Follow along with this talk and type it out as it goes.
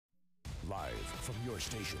Live from your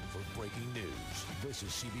station for breaking news, this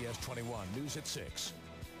is CBS 21 News at 6.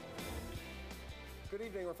 Good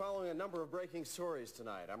evening. We're following a number of breaking stories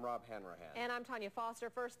tonight. I'm Rob Hanrahan. And I'm Tanya Foster.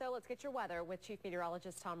 First, though, let's get your weather with Chief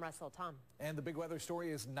Meteorologist Tom Russell. Tom. And the big weather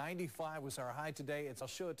story is 95 was our high today. I'll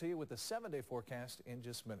show it to you with the 7-day forecast in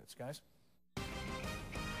just minutes, guys.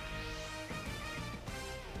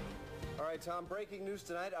 All right, Tom, breaking news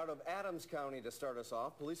tonight out of Adams County to start us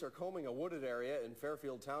off. Police are combing a wooded area in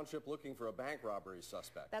Fairfield Township looking for a bank robbery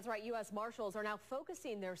suspect. That's right. U.S. Marshals are now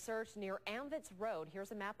focusing their search near Amvitz Road.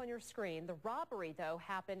 Here's a map on your screen. The robbery, though,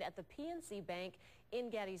 happened at the PNC Bank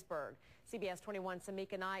in Gettysburg. CBS 21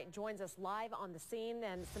 Samika Knight joins us live on the scene.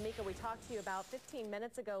 And Samika, we talked to you about 15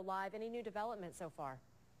 minutes ago live. Any new developments so far?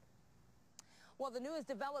 Well, the newest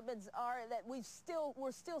developments are that we're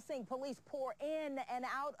still seeing police pour in and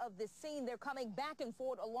out of this scene. They're coming back and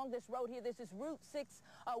forth along this road here. This is Route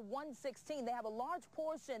 116. They have a large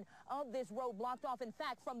portion of this road blocked off. In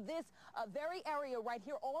fact, from this very area right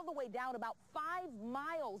here all the way down about 5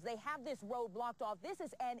 miles, they have this road blocked off. This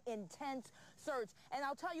is an intense search. And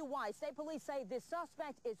I'll tell you why. State police say this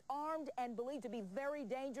suspect is armed and believed to be very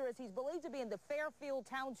dangerous. He's believed to be in the Fairfield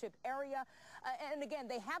Township area. And again,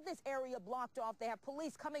 they have this area blocked off. They have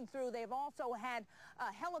police coming through. They've also had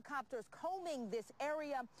helicopters combing this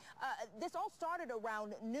area. This all started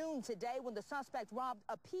around noon today when the suspect robbed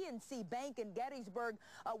a PNC Bank in Gettysburg.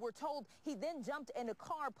 We're told he then jumped in a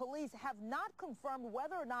car. Police have not confirmed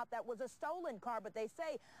whether or not that was a stolen car, but they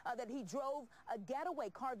say that he drove a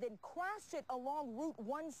getaway car, then crashed it along Route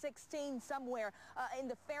 116 somewhere in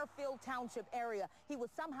the Fairfield Township area. He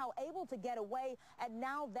was somehow able to get away, and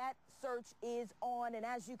now that search is on. And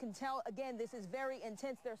as you can tell, again, this is very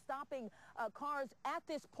intense. They're stopping cars at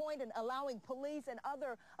this point and allowing police and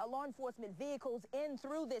other law enforcement vehicles in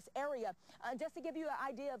through this area. Just to give you an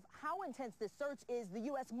idea of how intense this search is, the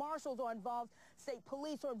U.S. Marshals are involved, state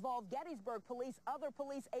police are involved, Gettysburg Police, other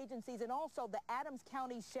police agencies, and also the Adams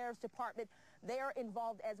County Sheriff's Department. They're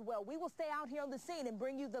involved as well. We will stay out here on the scene and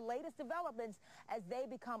bring you the latest developments as they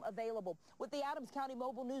become available. With the Adams County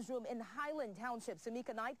Mobile Newsroom in Highland Township,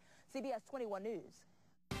 Samika Knight, CBS 21 News.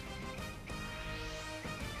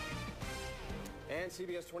 And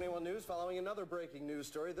CBS 21 News following another breaking news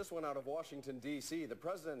story, this one out of Washington, D.C. The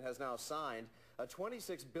president has now signed a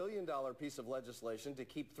 $26 billion piece of legislation to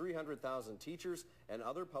keep 300,000 teachers and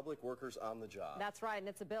other public workers on the job. That's right, and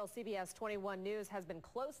it's a bill CBS 21 News has been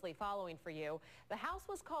closely following for you. The House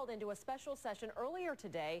was called into a special session earlier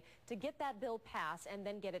today to get that bill passed and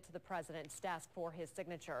then get it to the president's desk for his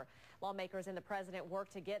signature. Lawmakers and the president work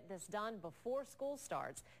to get this done before school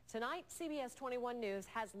starts. Tonight, CBS 21 News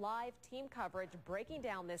has live team coverage breaking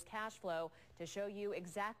down this cash flow to show you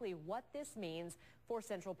exactly what this means for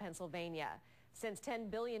Central Pennsylvania. Since $10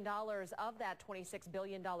 billion of that $26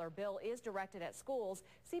 billion bill is directed at schools,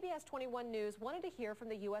 CBS 21 News wanted to hear from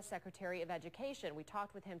the U.S. Secretary of Education. We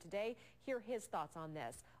talked with him today. Hear his thoughts on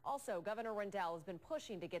this. Also, Governor Rendell has been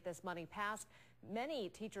pushing to get this money passed. Many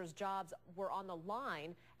teachers' jobs were on the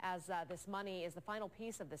line as this money is the final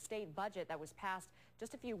piece of the state budget that was passed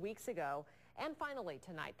just a few weeks ago. And finally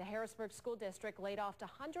tonight, the Harrisburg School District laid off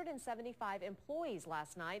 175 employees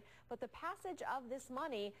last night, but the passage of this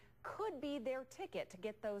money could be their ticket to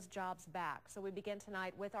get those jobs back. So we begin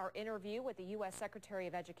tonight with our interview with the U.S. Secretary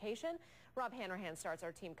of Education. Rob Hanrahan starts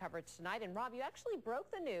our team coverage tonight. And Rob, you actually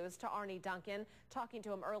broke the news to Arne Duncan, talking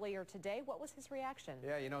to him earlier today. What was his reaction?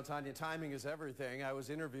 Yeah, you know, Tanya, timing is everything. I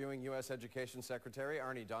was interviewing U.S. Education Secretary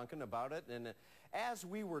Arne Duncan about it, and as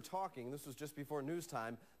we were talking, this was just before news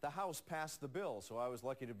time, the House passed the bill, so I was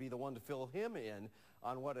lucky to be the one to fill him in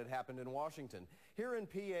on what had happened in Washington. Here in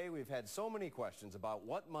PA, we've had so many questions about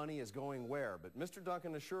what money is going where, but Mr.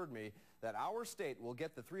 Duncan assured me that our state will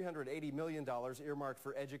get the $380 million earmarked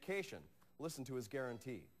for education. Listen to his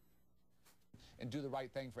guarantee. And do the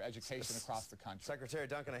right thing for education across the country. Secretary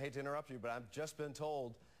Duncan, I hate to interrupt you, but I've just been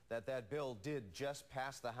told that that bill did just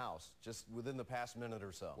pass the House, just within the past minute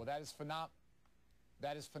or so. Well, that is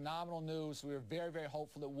phenomenal news. We were very, very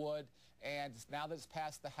hopeful it would. And now that it's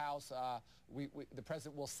passed the House, the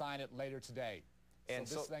president will sign it later today. And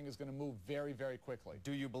so this thing is going to move very, very quickly.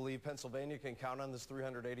 Do you believe Pennsylvania can count on this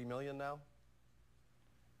 $380 million now?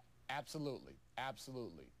 Absolutely.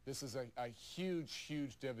 Absolutely. This is a huge,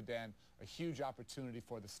 huge dividend, a huge opportunity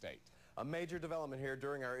for the state. A major development here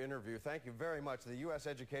during our interview. Thank you very much to the U.S.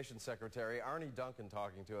 Education Secretary, Arne Duncan,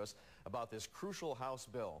 talking to us about this crucial House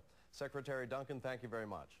bill. Secretary Duncan, thank you very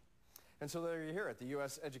much. And so there you hear it, the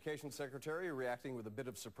U.S. Education Secretary reacting with a bit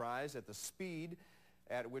of surprise at the speed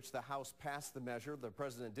at which the House passed the measure. The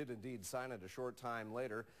president did indeed sign it a short time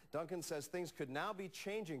later. Duncan says things could now be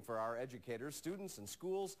changing for our educators. Students and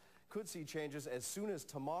schools could see changes as soon as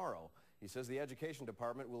tomorrow. He says the Education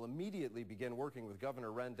Department will immediately begin working with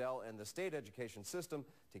Governor Rendell and the state education system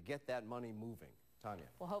to get that money moving. Tanya.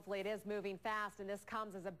 Well, hopefully it is moving fast, and this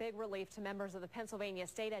comes as a big relief to members of the Pennsylvania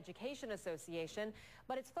State Education Association.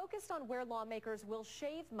 But it's focused on where lawmakers will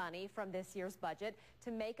shave money from this year's budget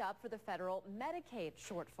to make up for the federal Medicaid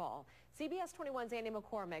shortfall. CBS 21's Andy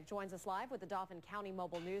McCormick joins us live with the Dauphin County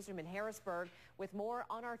Mobile Newsroom in Harrisburg with more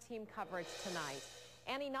on our team coverage tonight.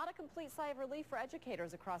 Annie, not a complete sigh of relief for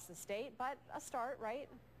educators across the state, but a start, right?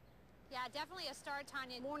 Yeah, definitely a start,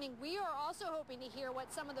 Tanya. Morning, we are also hoping to hear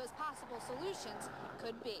what some of those possible solutions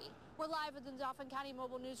could be. We're live at the Dauphin County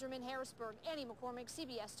Mobile Newsroom in Harrisburg. Annie McCormick,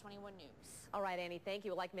 CBS 21 News. All right, Annie, thank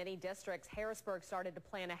you. Like many districts, Harrisburg started to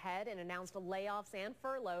plan ahead and announced layoffs and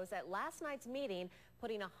furloughs at last night's meeting,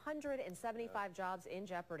 putting 175 jobs in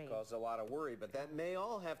jeopardy. Caused a lot of worry, but that may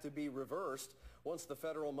all have to be reversed once the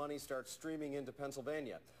federal money starts streaming into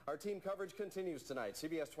Pennsylvania. Our team coverage continues tonight.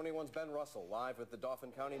 CBS 21's Ben Russell live with the Dauphin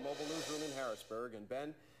County Mobile Newsroom in Harrisburg. And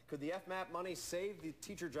Ben, could the FMAP money save the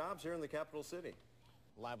teacher jobs here in the capital city?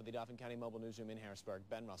 Live with the Dauphin County Mobile Newsroom in Harrisburg,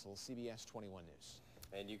 Ben Russell, CBS 21 News.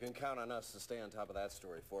 And you can count on us to stay on top of that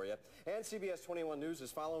story for you. And CBS 21 News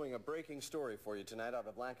is following a breaking story for you tonight out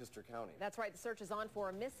of Lancaster County. That's right. The search is on for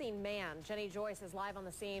a missing man. Jenny Joyce is live on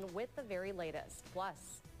the scene with the very latest.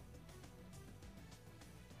 Plus,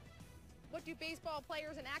 what do baseball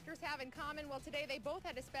players and actors have in common? Well, today they both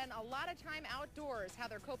had to spend a lot of time outdoors. How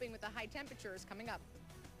they're coping with the high temperatures coming up.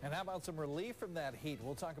 And how about some relief from that heat?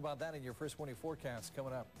 We'll talk about that in your First 20 forecast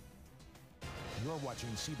coming up. You're watching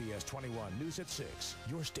CBS 21 News at 6,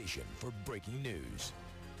 your station for breaking news.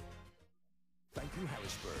 Thank you,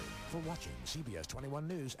 Harrisburg, for watching CBS 21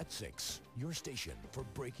 News at 6, your station for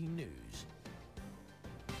breaking news.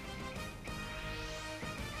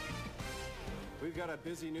 We've got a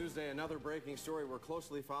busy news day. Another breaking story we're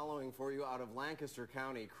closely following for you out of Lancaster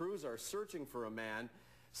County. Crews are searching for a man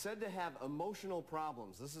said to have emotional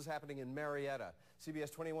problems. This is happening in Marietta.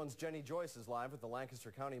 CBS 21's Jenny Joyce is live with the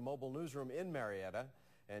Lancaster County Mobile Newsroom in Marietta.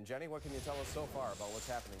 And Jenny, what can you tell us so far about what's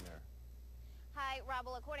happening there? Hi, Rob.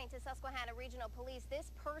 Well, according to Susquehanna Regional Police,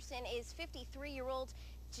 this person is 53-year-old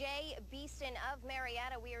Jay Beeston of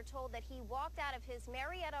Marietta. We are told that he walked out of his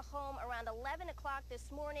Marietta home around 11 o'clock this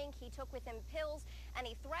morning. He took with him pills and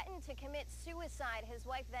he threatened to commit suicide. His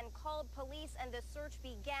wife then called police and the search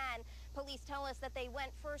began. Police tell us that they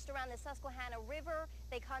went first around the Susquehanna River.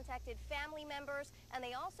 They contacted family members and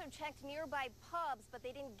they also checked nearby pubs, but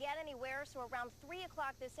they didn't get anywhere. So around 3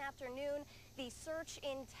 o'clock this afternoon, the search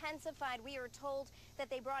intensified. We are told that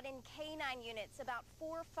they brought in K9 units, about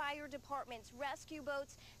 4 fire departments, rescue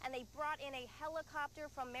boats, and they brought in a helicopter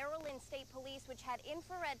from Maryland State Police, which had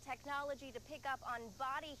infrared technology to pick up on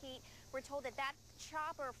body heat. We're told that that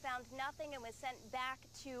chopper found nothing and was sent back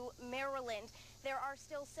to Maryland. There are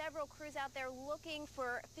still several crews out there looking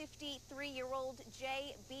for 53-year-old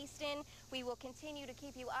Jay Beeston. We will continue to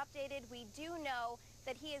keep you updated. We do know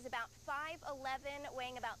that he is about 5'11",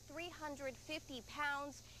 weighing about 350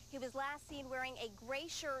 pounds. He was last seen wearing a gray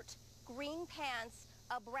shirt, green pants,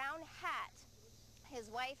 a brown hat. His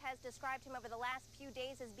wife has described him over the last few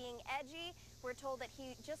days as being edgy. We're told that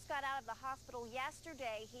he just got out of the hospital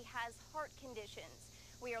yesterday. He has heart conditions.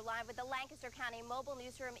 We are live with the Lancaster County Mobile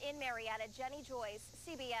Newsroom in Marietta. Jenny Joyce,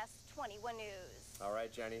 CBS 21 News. All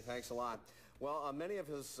right, Jenny, thanks a lot. Well, many of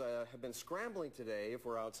us have been scrambling today, if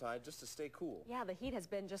we're outside, just to stay cool. Yeah, the heat has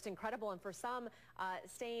been just incredible, and for some,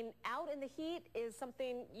 staying out in the heat is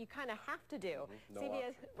something you kind of have to do. No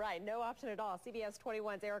option. Right, no option at all. CBS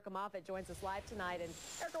 21's Erica Moffett joins us live tonight. And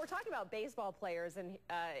Erica, we're talking about baseball players in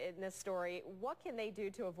this story. What can they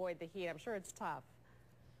do to avoid the heat? I'm sure it's tough.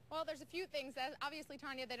 Well, there's a few things. Obviously,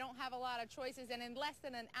 Tanya, they don't have a lot of choices, and in less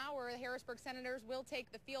than an hour, the Harrisburg Senators will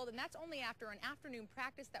take the field, and that's only after an afternoon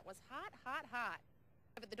practice that was hot, hot, hot.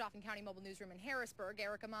 At the Dauphin County Mobile Newsroom in Harrisburg,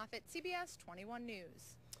 Erica Moffett, CBS 21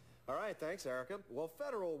 News. All right, thanks, Erica. Well,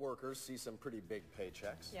 federal workers see some pretty big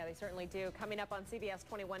paychecks. Yeah, they certainly do. Coming up on CBS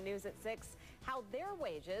 21 News at 6, how their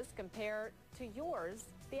wages compare to yours,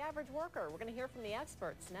 the average worker. We're going to hear from the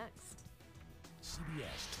experts next.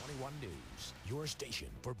 CBS 21 News, your station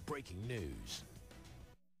for breaking news.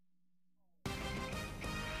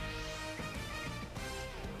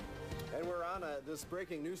 And we're on this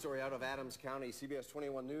breaking news story out of Adams County. CBS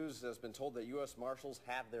 21 News has been told that U.S. Marshals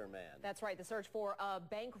have their man. That's right. The search for a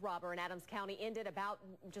bank robber in Adams County ended about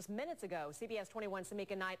just minutes ago. CBS 21's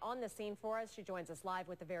Samika Knight on the scene for us. She joins us live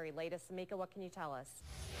with the very latest. Samika, what can you tell us?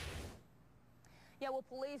 Yeah, well,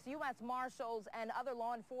 police, U.S. Marshals, and other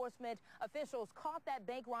law enforcement officials caught that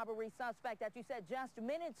bank robbery suspect, as you said, just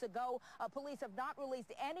minutes ago. Police have not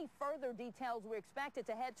released any further details. We're expected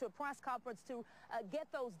to head to a press conference to get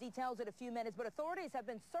those details in a few minutes. But authorities have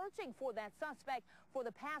been searching for that suspect for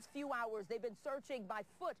the past few hours. They've been searching by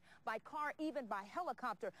foot, by car, even by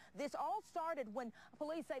helicopter. This all started when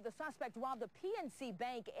police say the suspect robbed the PNC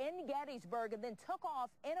Bank in Gettysburg and then took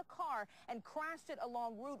off in a car and crashed it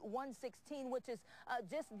along Route 116, which is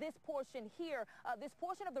just this portion here. This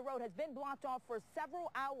portion of the road has been blocked off for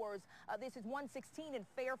several hours. This is 116 in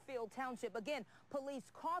Fairfield Township. Again, police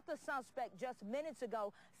caught the suspect just minutes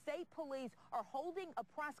ago. State police are holding a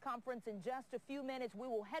press conference in just a few minutes. We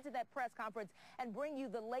will head to that press conference and bring you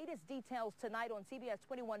the latest details tonight on CBS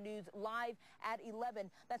 21 News live at 11.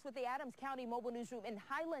 That's with the Adams County Mobile Newsroom in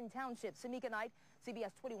Highland Township. Samika Knight,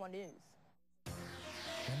 CBS 21 News.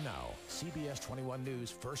 And now, CBS 21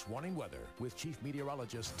 News First Warning Weather with Chief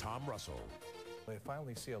Meteorologist Tom Russell. We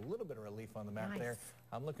finally see a little bit of relief on the map Nice. there.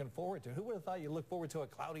 I'm looking forward to it. Who would have thought you'd look forward to a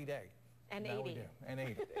cloudy day? And now 80. we do. And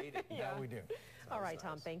 80. Yeah. Now we do. All right,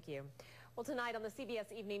 Tom, thank you. Well, tonight on the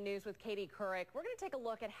CBS Evening News with Katie Couric, we're going to take a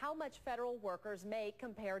look at how much federal workers make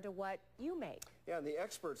compared to what you make. Yeah, and the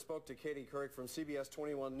expert spoke to Katie Couric from CBS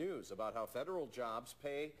 21 News about how federal job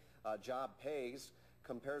pays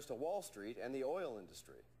compares to Wall Street and the oil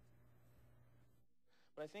industry.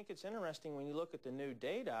 But I think it's interesting when you look at the new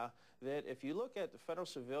data that if you look at the federal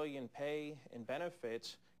civilian pay and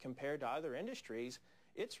benefits compared to other industries,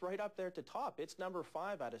 it's right up there at the top. It's number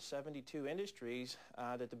 5 out of 72 industries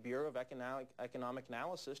that the Bureau of Economic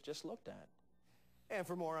Analysis just looked at. And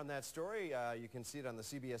for more on that story, you can see it on the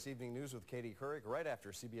CBS Evening News with Katie Couric right after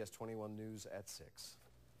CBS 21 News at 6.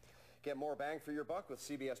 Get more bang for your buck with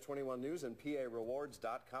CBS 21 News and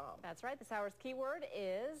PARewards.com. That's right. This hour's keyword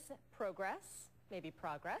is progress. Maybe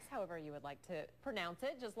progress, however you would like to pronounce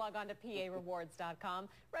it. Just log on to PARewards.com,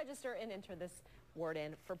 register, and enter this word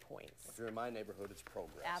in for points. If you're in my neighborhood, it's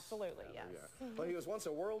progress. Absolutely, Yeah, yes. Well, he was once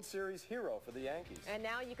a World Series hero for the Yankees. And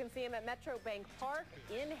now you can see him at Metro Bank Park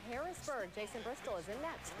in Harrisburg. Jason Bristol is in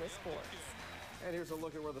next with sports. And here's a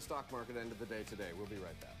look at where the stock market ended the day today. We'll be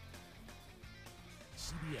right back.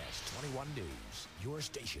 CBS 21 News, your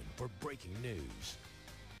station for breaking news.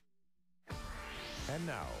 And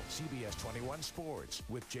now, CBS 21 Sports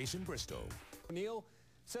with Jason Bristol. O'Neal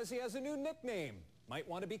says he has a new nickname. Might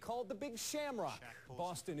want to be called the Big Shamrock.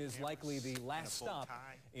 Boston is likely the last stop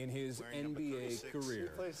in his NBA career. He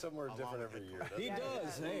plays somewhere different every year. He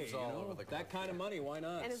does. Hey, you know, that kind of money, why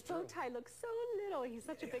not? And his bow tie looks so little. He's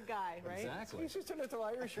such a big guy, right? Exactly. He's just a little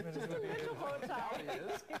Irishman. Just a little bow tie.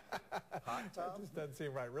 Hot, Tom? That just doesn't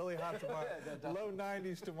seem right. Really hot tomorrow. Low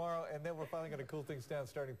 90s tomorrow, and then we're finally going to cool things down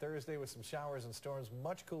starting Thursday with some showers and storms.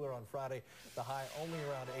 Much cooler on Friday. The high only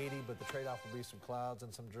around 80, but the trade-off will be some clouds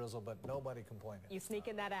and some drizzle, but nobody complaining. You sneak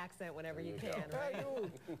in that accent whenever you can, right?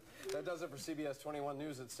 That does it for CBS 21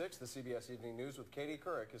 News at 6. The CBS Evening News with Katie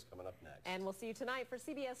Couric is coming up next. And we'll see you tonight for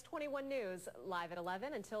CBS 21 News live at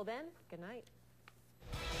 11. Until then, good night.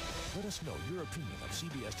 Let us know your opinion of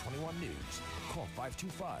CBS 21 News. Call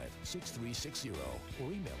 525-6360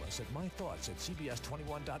 or email us at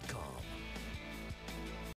mythoughts@cbs21.com.